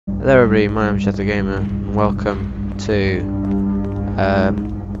Hello everybody, my name is Gmod Gamer, and welcome to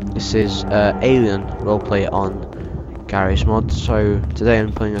this is Alien roleplay on Garry's mod. So today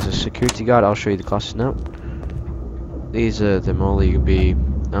I'm playing as a security guard. I'll show you the classes now. These are them all. You can be.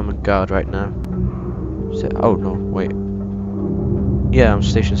 I'm a guard right now. So, oh no, wait. Yeah, I'm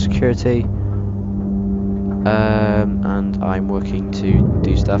station security. And I'm working to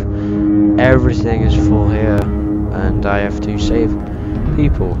do stuff. Everything is full here, and I have to save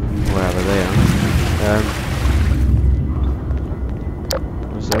people wherever they are.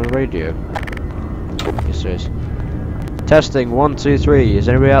 Is there a radio? Yes, there is. Testing 1, 2, 3. Is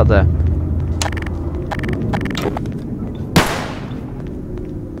anybody out there?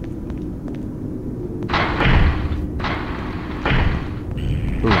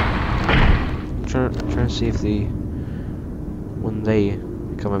 Trying to see if when they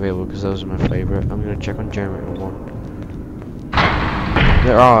become available, because those are my favourite. I'm gonna check on generator 1.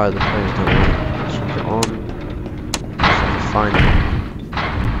 There are other players, don't worry. Let's put on. Just have to find them.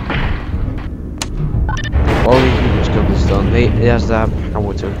 All the humans got this done. It has to have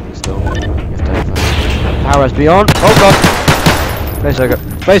power to open this door. You have to have power has to be on. Oh god! Facehugger!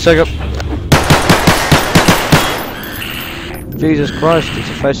 Facehugger! Jesus Christ, it's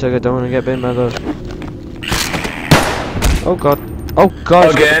a facehugger, don't want to get bitten by those. Oh god. Oh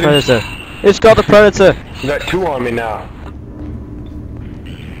god, again? It's got the predator. It's got the predator! You got 2 on me now.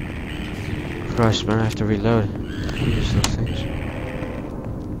 Christ, man, I have to reload. Use those things.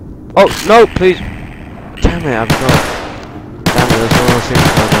 Oh, no, please! Damn it, I've got... Damn it, those are all the things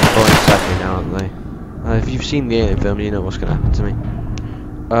that are going sadly now, aren't they? If you've seen the Alien film, you know what's gonna happen to me.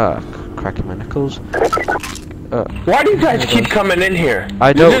 Cracking my knuckles. Why do you guys keep coming in here?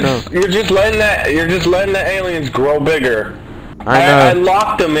 I don't know. You're just letting the aliens grow bigger. I know. I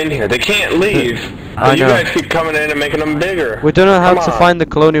locked them in here. They can't leave. I You know. guys keep coming in and making them bigger. We don't know how Come to on. find the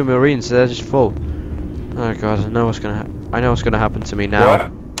colonial marines, they're just full. Oh god, I know what's gonna happen to me now.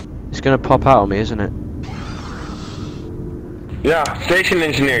 What? It's gonna pop out on me, isn't it? Yeah, station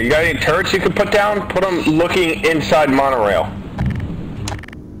engineer. You got any turrets you could put down? Put them looking inside monorail.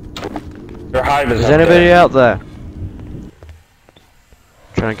 Their hive is Is up anybody there. out there?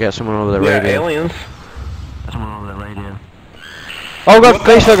 Trying to get someone over the Yeah, radio. aliens. Someone over the radio. Oh god,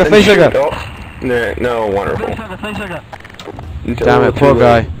 facehugger, facehugger! Oh, no, wonderful. Facehugger. Damn it, poor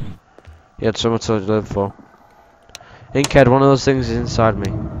guy. He had so much to live for. Inkhead, one of those things is inside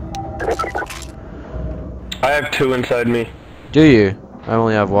me. I have 2 inside me. Do you? I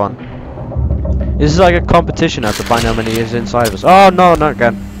only have 1. This is like a competition now to find how many is inside of us. Oh no, not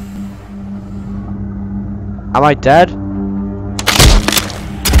again. Am I dead?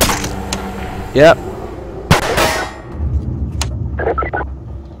 Yep.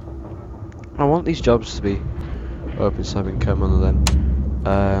 I want these jobs to be open so I can come under them.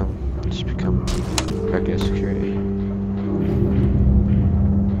 Just become regular security.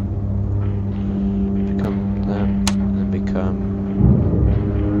 Become them, and then become.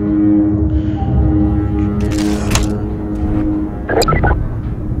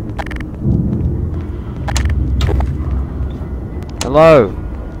 Hello.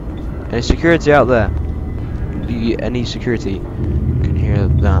 Any security out there? Any security can hear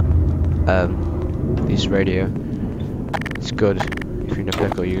that? This radio. It's good. If you're in a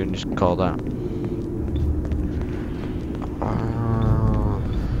pickle, you can just call that.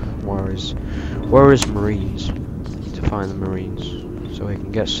 Where is Marines? To find the Marines so we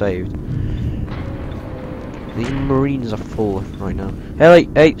can get saved. These Marines are full right now.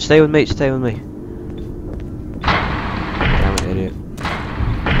 Hey, stay with me, stay with me. Damn it, idiot.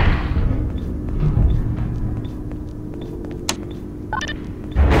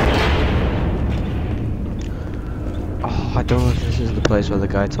 Oh, I don't know if this is the place where the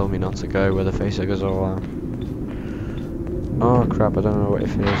guy told me not to go, where the facehuggers all are. Oh crap, I don't know what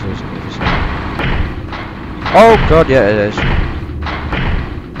if it is. Oh god, yeah it is.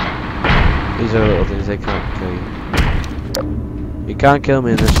 These are little things, they can't kill you. You can't kill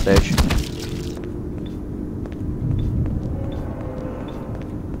me in this stage.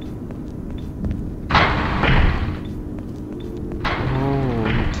 Oh, I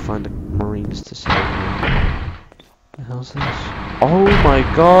need to find the Marines to save me. What the hell's this? Oh my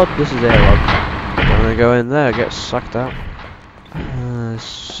god, this is airlock. Don't wanna go in there, get sucked out.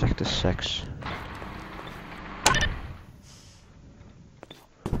 Sector 6.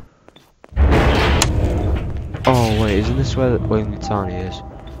 Oh wait, isn't this where Wellington is?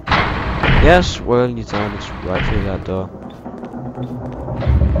 Yes, Wellington is right through that door.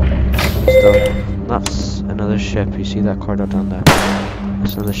 That's another ship. You see that corridor down there?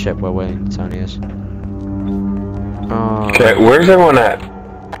 That's another ship where Wellington is. Oh. Okay, where's everyone at?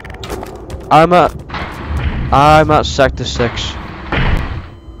 I'm at Sector 6.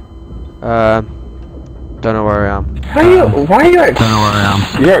 Don't know where I am. Why are you at? Don't know where I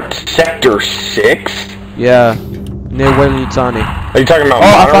am. You're at Sector 6? Yeah, near Wayne-Yutani. Are you talking about Oh,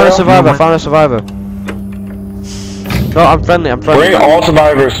 I found a monorail? survivor, I found a survivor. No, I'm friendly, I'm friendly. Bring all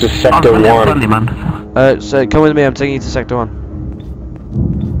survivors to Sector 1. Friendly, man. So come with me, I'm taking you to Sector 1.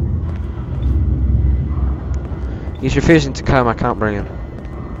 He's refusing to come, I can't bring him.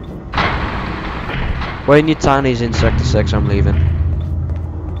 Wayne-Yutani's in Sector 6, I'm leaving.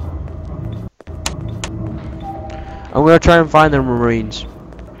 I'm gonna try and find the Marines.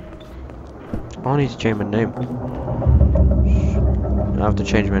 I need to change my name. I have to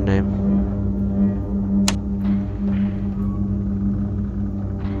change my name.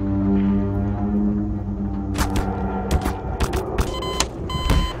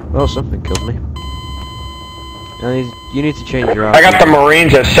 Well, something killed me. You need to change your outfit. I got the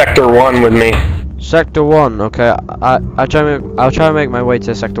Marines at Sector 1 with me. Sector 1, okay. I'll try and make my way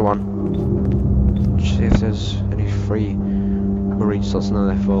to Sector 1. See if there's any free Marine slots. No,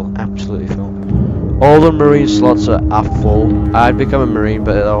 they're full. Absolutely full. All the Marine slots are full. I'd become a Marine,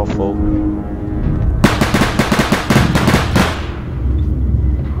 but they're all full.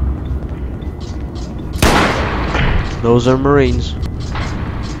 Those are Marines.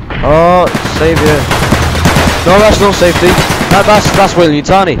 Oh, savior. No, that's no safety. That's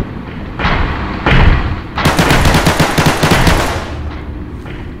Wayne-Yutani.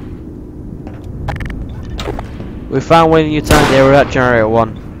 We found Wayne-Yutani. They were at Generator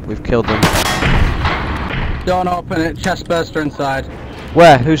 1. We've killed them. Don't open it, chest burster inside.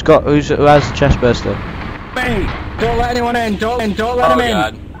 Where? Who has the chest burster? Hey, don't let anyone in, don't let him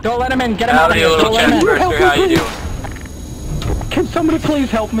in. Don't let him in, get him out of here, little don't let him chest in. burster, how you doing? Can somebody please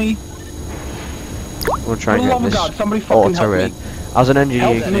help me? We'll try and For the get love of this God, somebody fucking help turret. me. As an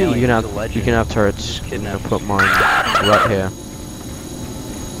engineer, Help me. you can have turrets. I'm gonna put mine right here.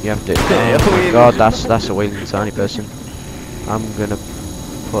 You have to. Oh God, that's a Wayne-Yutani person. I'm gonna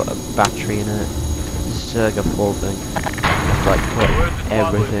put a battery in it. This is like a full thing. I have to like put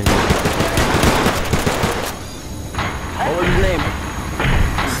everything. What was his name?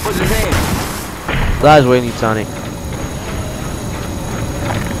 What's his name? That is Wayne-Yutani.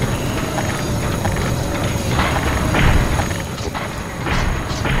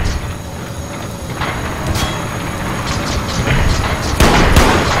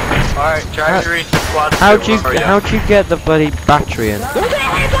 Alright, try to reach the squad. How'd you get the bloody battery in?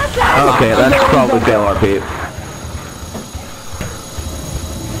 Okay, that's probably LRP.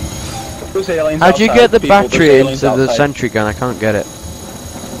 How'd you get the battery into the sentry gun? I can't get it.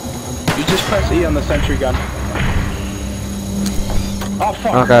 You just press E on the sentry gun. Oh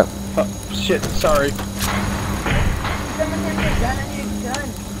fuck. Okay. Oh, shit, sorry.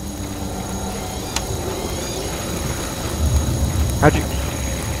 How'd you?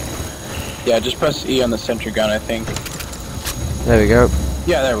 Yeah, just press E on the sentry gun, I think. There we go.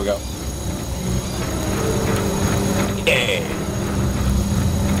 Yeah, there we go.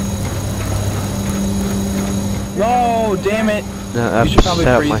 No, damn it. No, I've You should probably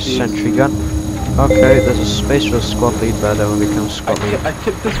set up my freeze these. sentry gun. Okay, there's a space for a squad lead, but I don't want to become squad lead. I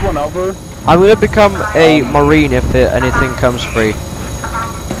tipped this one over. I'm gonna become a Marine if anything comes free.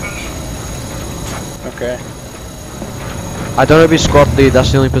 Okay. I don't want to be squad lead,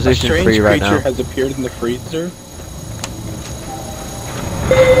 that's the only A position strange free right creature now. has appeared in the freezer.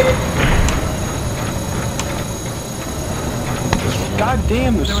 God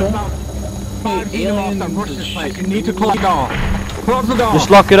damn, there's so many aliens. You need to close the door. Close the door. Just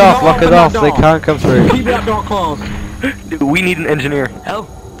lock it off, lock it open off, that they door. can't come through. Keep that door closed. We need an engineer. Help.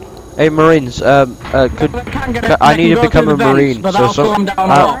 Hey Marines, I need to become a Marine, so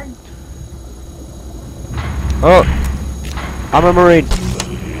oh, I'm a Marine.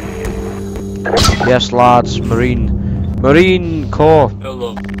 Yes lads, Marine Corps.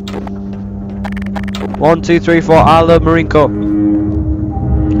 Hello. 1, 2, 3, 4, I love Marine Corps.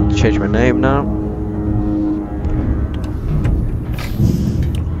 I'll change my name now.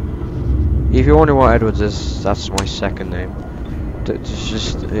 If you're wondering what Edwards is, that's my second name. There's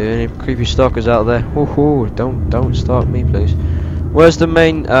just any creepy stalkers out there. Woohoo! Don't stalk me, please. Where's the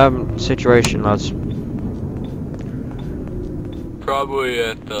main situation, lads? Probably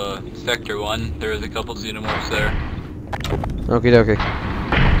at Sector 1. There's a couple xenomorphs there. Okie dokie.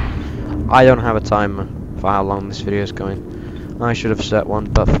 I don't have a timer for how long this video is going. I should have set one,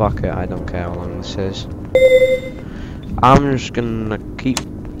 but fuck it, I don't care how long this is. I'm just gonna keep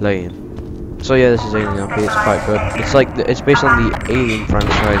playing. So yeah, this is Alien RP, it's quite good. It's like, it's based on the Alien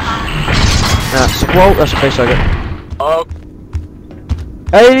franchise. Whoa, that's a face I got. Oh,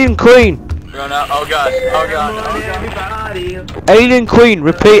 Alien Queen! Run out. Oh god. Oh god. Oh god. Everybody. Alien Queen.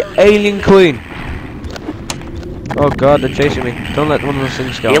 Repeat. Alien Queen. Oh god, they're chasing me. Don't let one of those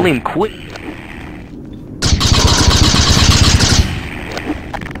things go. Alien quit.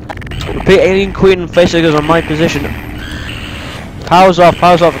 Repeat. Alien Queen and facehuggers on my position. Power's off.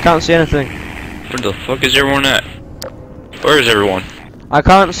 Power's off. I can't see anything. Where the fuck is everyone at? Where is everyone? I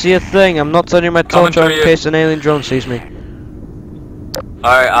can't see a thing. I'm not turning my Coming torch on for in you. case an alien drone sees me.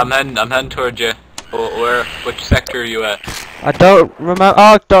 Alright, I'm heading towards you. Which sector are you at? I don't remember.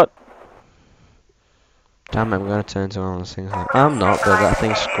 Oh, dot. Damn it! I'm gonna turn into one of those things. I'm not, but that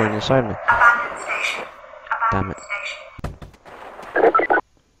thing's going inside me. Damn it!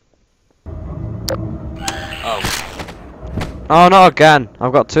 Oh. Oh, not again!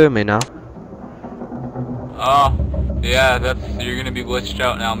 I've got two of me now. Oh. Yeah, you're gonna be glitched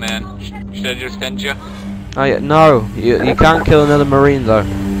out now, man. Should I just end you? Oh yeah, no, you can't kill another marine though.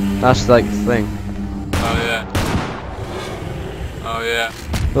 That's like the thing. Oh yeah. Oh yeah.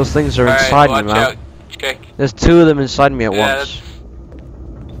 Those things are Alright, inside me, watch man. out. Check. There's two of them inside me at Yeah, once.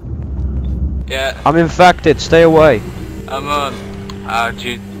 Yeah. I'm infected. Stay away. I'm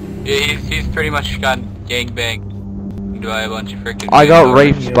gee. Yeah, he's pretty much gotten gangbanged by a bunch of freaking. I got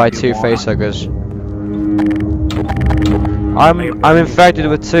dudes. raped by two facehuggers. I'm infected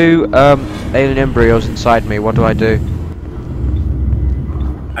with two alien embryos inside me. What do I do?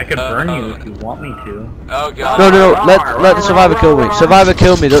 I could burn you if you want me to. Oh god. No. Let the survivor kill me. Survivor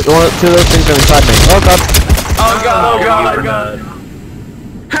kill me. Two of those things are inside me. Oh god. Oh god. Oh god. You're not.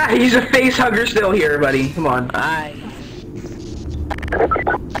 Ha! He's a face hugger still here, buddy. Come on. Bye.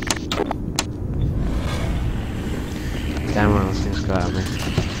 Damn, one of those things got at me.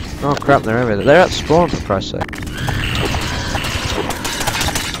 Oh crap, they're everywhere. They're at spawn, for Christ's sake.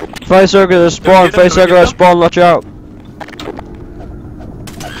 Facehugger at spawn, facehugger at spawn, watch out.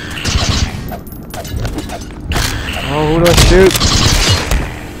 Oh, who do I shoot?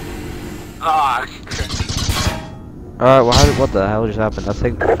 Ah. Alright, well, what the hell just happened? I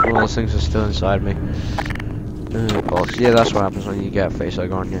think one of those things is still inside me. Box. Yeah, that's what happens when you get a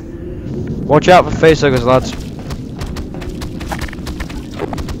facehugger on you. Watch out for facehuggers, lads.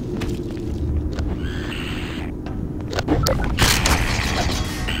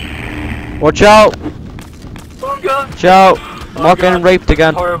 Watch out! Oh god. Watch out! I'm not getting raped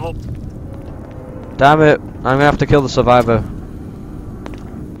again. Horrible. Damn it! I'm gonna have to kill the survivor.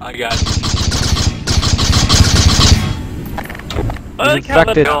 I got it. He's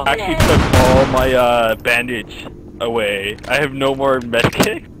infected. Actually took all my bandage away. I have no more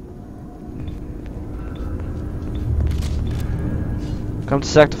medkit. Come to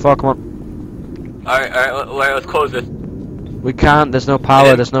sector 4, come on. Alright, let's close this. We can't, there's no power,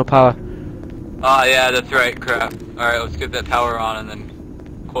 Yeah. there's no power. Oh yeah, that's right, crap. Alright, let's get that power on and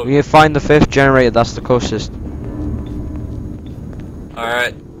then close. We need to find the 5th generator, that's the closest.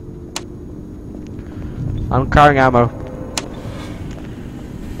 Alright. I'm carrying ammo.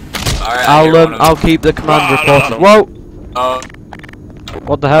 Alright, I'll keep the command reported. Whoa! Oh.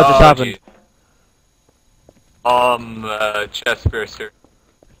 What the hell just happened? Chest burster.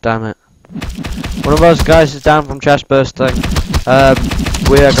 Damn it. One of us guys is down from chest bursting.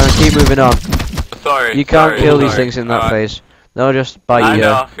 We are gonna keep moving on. Sorry. You can't kill these things in that phase. They'll just bite I you.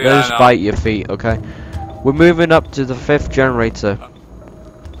 know, They'll yeah, just I know. bite your feet, okay? We're moving up to the 5th generator.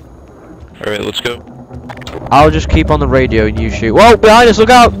 Alright, let's go. I'll just keep on the radio and you shoot. Whoa, behind us, look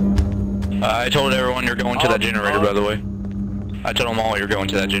out! I told everyone you're going to that generator, by the way. I told them all you're going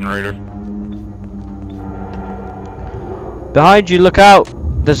to that generator. Behind you, look out!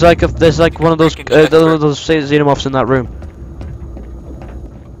 There's like one of those xenomorphs in that room.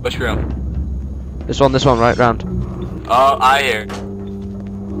 Which room? This one, right round. Oh, I hear it.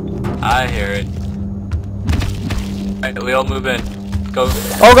 I hear it. Alright, we all move in. Let's go.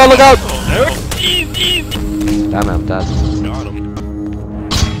 Oh god, look out! Easy. Damn it, I'm dead. Got him.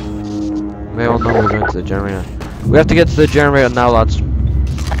 We all know we're going to the generator. We have to get to the generator now, lads.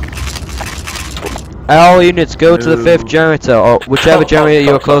 All units, go to the 5th generator, or whichever generator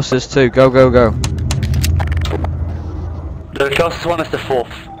you're closest to. Go, go, go. The closest one is the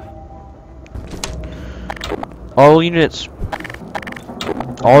 4th. All units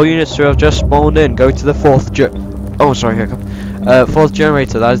who have just spawned in, go to the 4th oh, sorry, here I come. 4th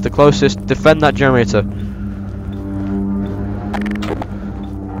generator, that is the closest. Defend that generator.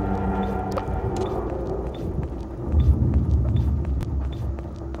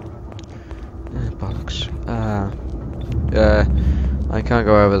 Bollocks. I can't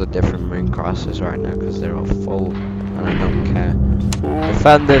go over the different marine classes right now because they're all full and I don't care.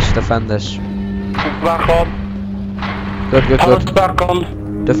 Defend this, defend this. Back on. Good, good, Power's good. back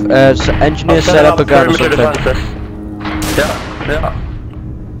on. Engineer set up a gun or something. Yeah.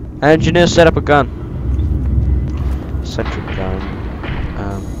 Engineer set up a gun. Centric gun.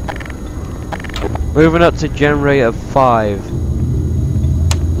 Moving up to generator 5.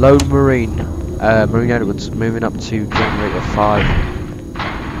 Lone Marine. Marine Edwards. Moving up to generator 5.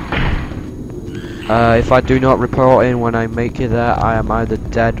 If I do not report in when I make it there, I am either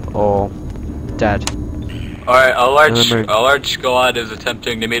dead or dead. Alright, a large squad is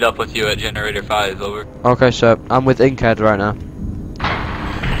attempting to meet up with you at generator 5, over. Okay, sir. I'm with Inkhead right now.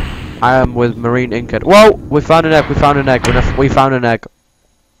 I am with Marine Inkhead. Whoa! We found an egg, we found an egg, we found an egg.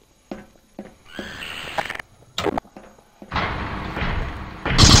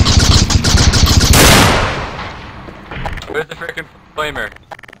 Where's the freaking flamer?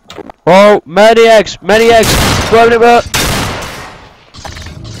 Oh, many eggs, throwing it up.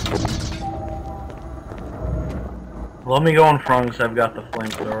 Let me go in front because I've got the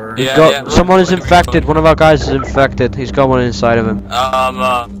flamethrower. Yeah, someone is infected, one of our guys is infected, he's got one inside of him.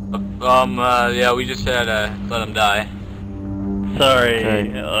 Yeah, we just had to let him die. Sorry,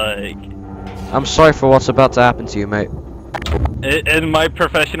 Okay. like... I'm sorry for what's about to happen to you, mate. In my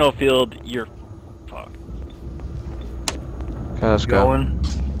professional field, you're fucked. Okay, let's go. Going.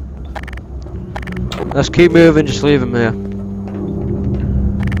 Let's keep moving, just leave him here.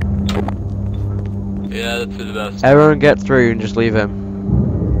 Yeah, that's for the best. Everyone get through and just leave him.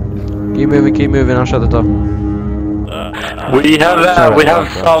 Keep moving, I'll shut the door. We have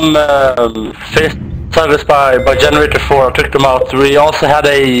some face service by generator 4. I took them out. We also had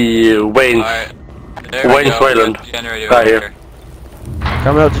a Wayne's Wayland right here.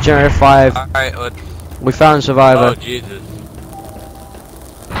 Coming up to generator 5. Alright, let's... We found a survivor. Oh, Jesus.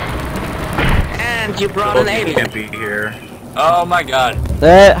 And you brought an alien. Can't be here. Oh my god.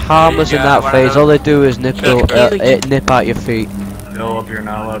 They're harmless in Yeah, that why phase. not? All they do is nip at your feet. Philip, you're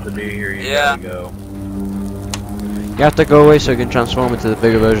not allowed to be here. You Yeah. gotta go. You have to go away so you can transform into the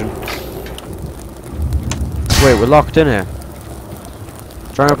bigger version. Wait, we're locked in here.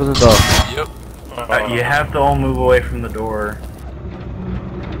 Try and open the door. Yep. You have to all move away from the door.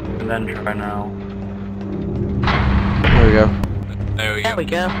 And then try now. There we go. There we There we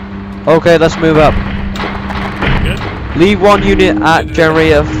go. go. Okay, let's move up. Leave one unit at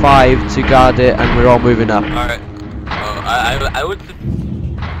generator 5 to guard it, and we're all moving up. Alright. Oh, I would...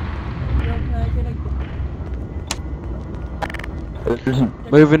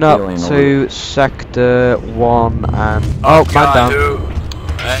 Moving up to sector 1 and... Oh, man down.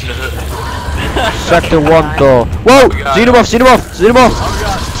 Sector 1 door. Whoa! Xenomorph!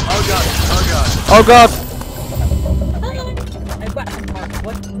 Oh god!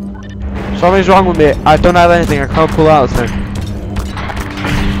 Something's wrong with me. I don't have anything. I can't pull out the thing.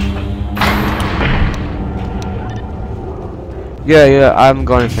 Yeah, I haven't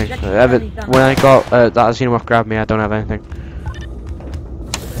got anything. When I got that Xenomorph grabbed me, I don't have anything.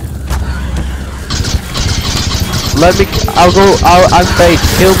 I'm bait.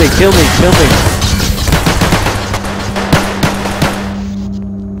 Kill me.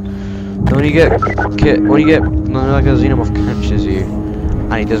 When you get like a Xenomorph catches you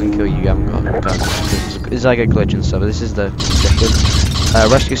and he doesn't kill you, you haven't got guns. It's like a glitch and stuff. This is the objective.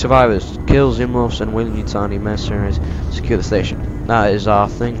 Rescue survivors, kill Xenomorphs and win Yutani mercenaries, secure the station. That is our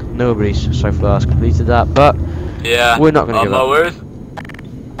thing. Nobody's so far has completed that, but yeah, we're not gonna give up.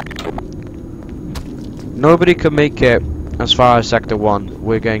 Nobody can make it as far as sector 1.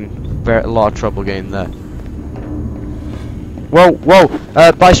 We're getting a lot of trouble getting there. Whoa!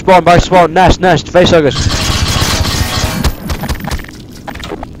 By spawn! Nest! Facehuggers!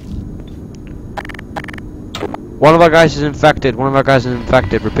 One of our guys is infected.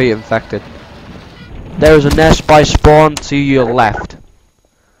 Repeat, infected. There is a nest by spawn to your left.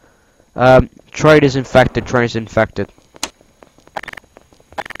 Trade is infected.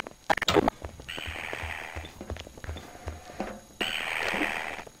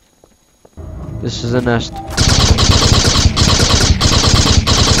 This is a nest.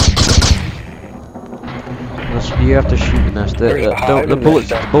 You have to shoot the nest. The bullets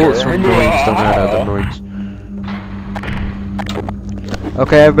from Marines don't hurt other Marines.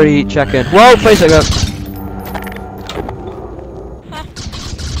 Okay, everybody check in. Whoa, facehugger!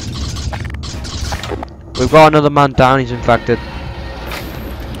 We've got another man down, he's infected.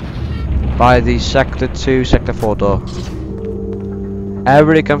 By the sector 2, sector 4 door.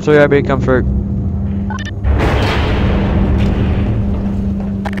 Everybody come through,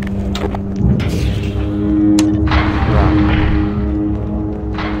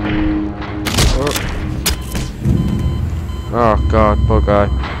 Oh god, poor guy.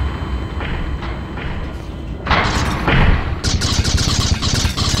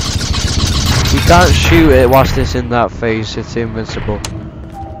 Don't shoot it whilst it's in that phase, it's invincible.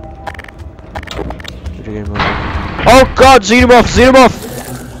 Oh god, Xenomorph! Xenomorph!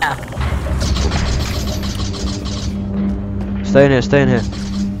 Stay in here, stay in here.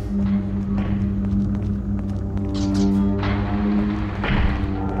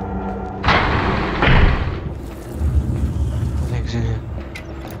 Things in here.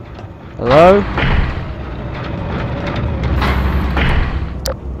 Hello?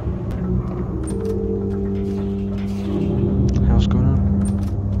 What's going on?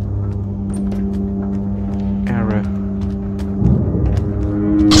 Arrow.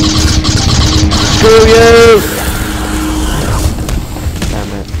 Screw you!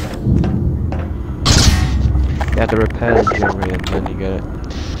 Damn it. You have to repair the generator and then you get it.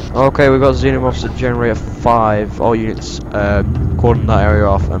 Okay, we've got Xenomorphs at generator 5. All units cordon that area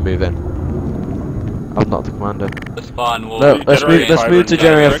off and move in. I'm not the commander. The spawn will No, let's move to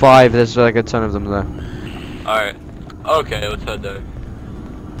generator 5. There's like a ton of them there. Alright. Okay, let's head there.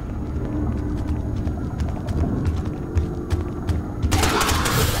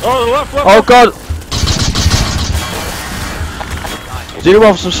 Oh, left. Oh god!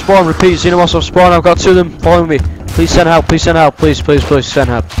 Xenomorphs have spawned, repeat, Xenomorphs have spawned, I've got 2 of them, follow me. Please send help, please, send help.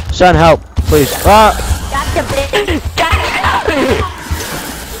 Send help, please. Ah!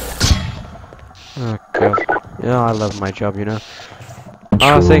 Oh god. Yeah, I love my job, you know.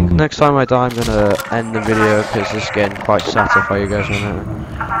 I think next time I die I'm gonna end the video because this is getting quite sad for you guys.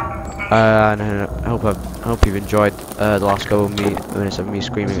 And I hope you've enjoyed the last couple of minutes of me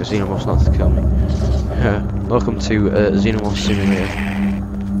screaming at Xenomorphs not to kill me. Welcome to Xenomorph Simulator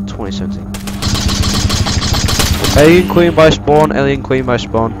 2017. Alien Queen by spawn, Alien Queen by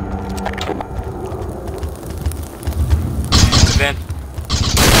spawn. Advance.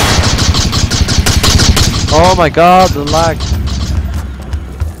 Oh my god, the lag.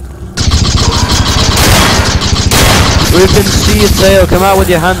 We can see your tail, come out with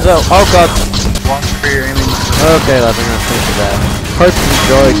your hands out. Oh god. Okay, lads, I'm gonna finish it there. Hope you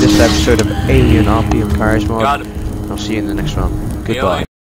enjoyed this episode of Alien RP and Gmod. I'll see you in the next one. Goodbye.